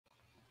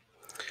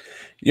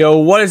Yo,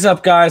 what is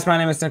up, guys? My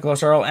name is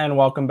Nicholas Earle, and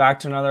welcome back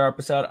to another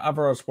episode of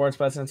Earle Sports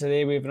Bets. And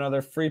today we have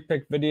another free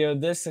pick video.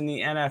 This in the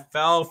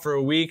NFL for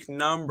week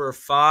number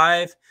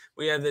 5.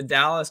 We have the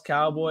Dallas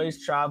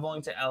Cowboys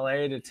traveling to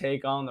LA to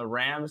take on the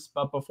Rams.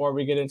 But before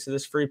we get into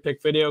this free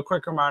pick video,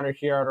 quick reminder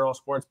here at Earle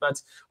Sports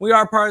Bets, we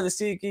are part of the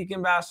SeatGeek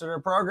Ambassador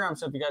Program.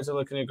 So if you guys are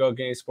looking to go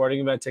get any sporting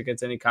event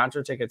tickets, any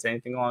concert tickets,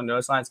 anything along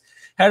those lines,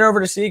 head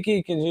over to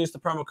SeatGeek and use the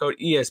promo code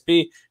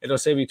ESB. It'll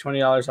save you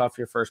 $20 off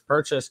your first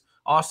purchase.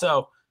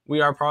 Also, we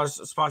are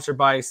sponsored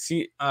by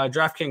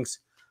DraftKings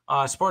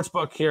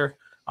Sportsbook here.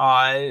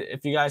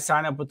 If you guys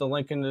sign up with the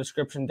link in the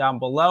description down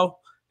below,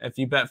 if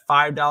you bet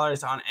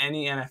 $5 on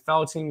any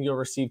NFL team, you'll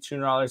receive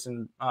 $200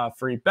 in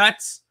free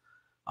bets.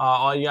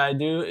 All you got to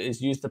do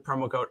is use the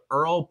promo code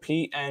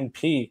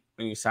EarlePNP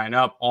when you sign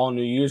up, all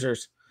new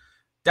users.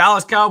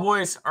 Dallas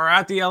Cowboys are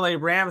at the LA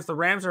Rams. The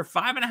Rams are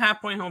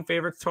 5.5-point home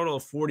favorites, total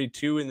of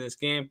 42 in this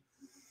game.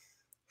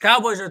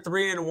 Cowboys are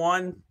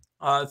 3-1.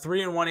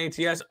 3-1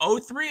 ATS,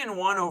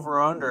 3-1 over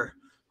under.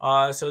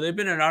 So they've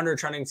been an under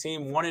trending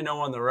team, 1-0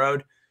 on the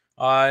road.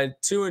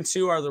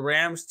 2-2 are the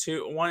Rams,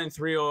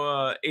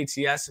 1-3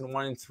 ATS, and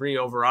 1-3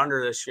 over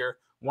under this year,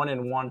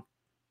 1-1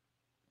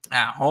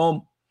 at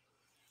home.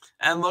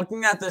 And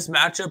looking at this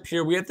matchup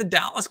here, we have the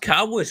Dallas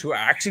Cowboys, who are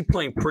actually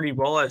playing pretty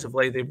well as of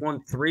late. They've won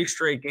 3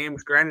 straight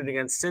games, granted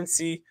against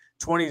Cincy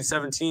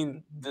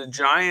 20-17, the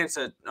Giants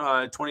at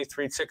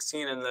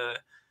 23-16, and the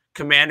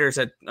Commanders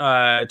at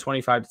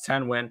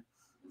 25-10 win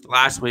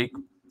last week.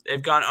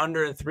 They've gone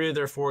under in 3 of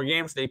their 4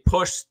 games. They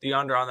pushed the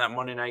under on that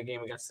Monday night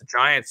game against the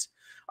Giants.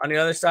 On the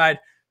other side,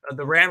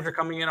 the Rams are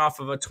coming in off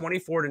of a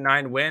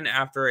 24-9 win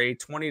after a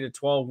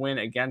 20-12 win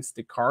against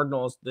the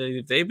Cardinals.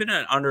 They've been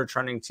an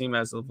under-trending team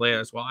as of late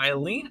as well. I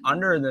lean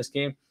under in this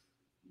game,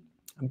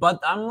 but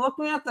I'm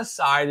looking at the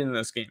side in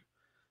this game.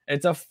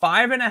 It's a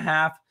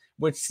 5.5,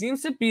 which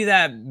seems to be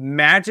that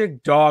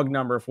magic dog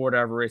number for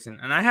whatever reason.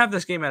 And I have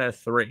this game at a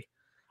 3.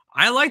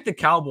 I like the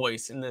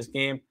Cowboys in this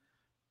game.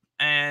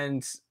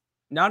 And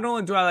not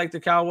only do I like the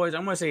Cowboys,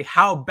 I'm going to say,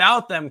 how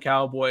about them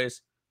Cowboys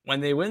when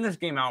they win this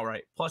game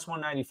outright? Plus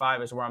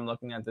 195 is where I'm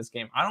looking at this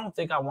game. I don't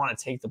think I want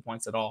to take the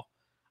points at all.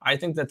 I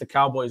think that the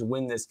Cowboys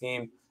win this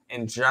game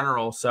in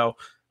general. So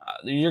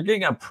you're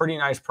getting a pretty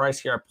nice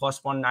price here at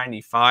plus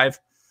 195.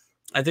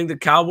 I think the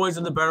Cowboys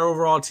are the better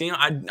overall team.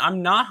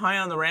 I'm not high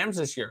on the Rams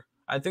this year.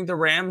 I think the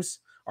Rams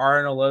are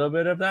in a little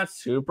bit of that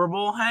Super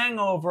Bowl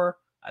hangover.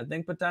 I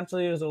think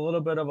potentially it was a little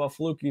bit of a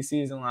fluky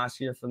season last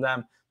year for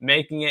them,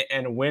 making it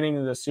and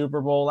winning the Super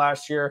Bowl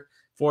last year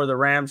for the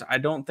Rams. I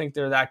don't think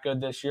they're that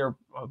good this year.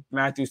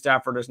 Matthew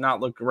Stafford does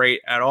not look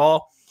great at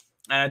all.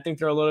 And I think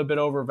they're a little bit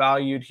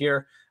overvalued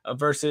here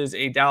versus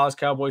a Dallas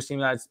Cowboys team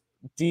that's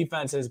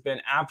defense has been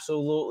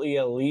absolutely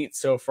elite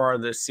so far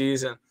this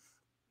season.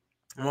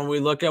 And when we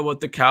look at what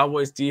the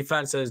Cowboys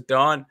defense has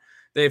done,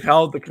 they've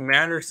held the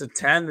Commanders to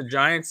 10, the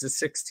Giants to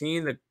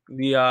 16,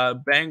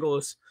 the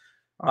Bengals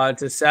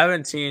to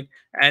 17,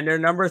 and they're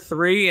number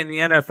 3 in the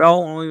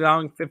NFL, only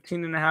allowing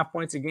 15.5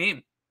 points a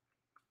game.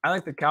 I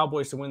like the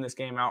Cowboys to win this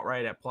game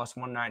outright at plus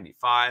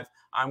 195.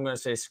 I'm going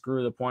to say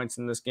screw the points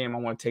in this game. I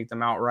want to take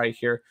them outright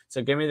here.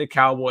 So give me the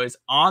Cowboys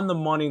on the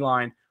money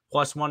line,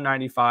 plus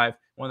 195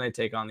 when they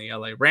take on the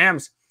LA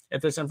Rams.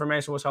 If this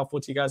information was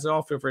helpful to you guys at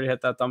all, feel free to hit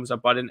that thumbs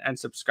up button and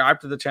subscribe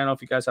to the channel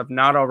if you guys have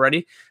not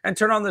already. And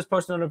turn on this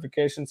post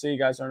notification so you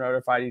guys are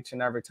notified each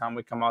and every time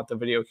we come out the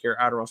video here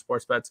at Earle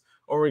Sports Bets,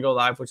 or we go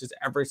live, which is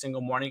every single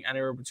morning,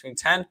 anywhere between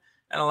 10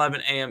 and 11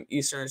 a.m.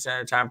 Eastern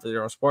Standard Time for the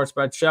Earle Sports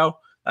Bet Show.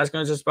 That's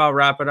going to just about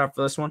wrap it up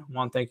for this one. I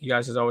want to thank you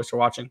guys as always for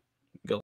watching.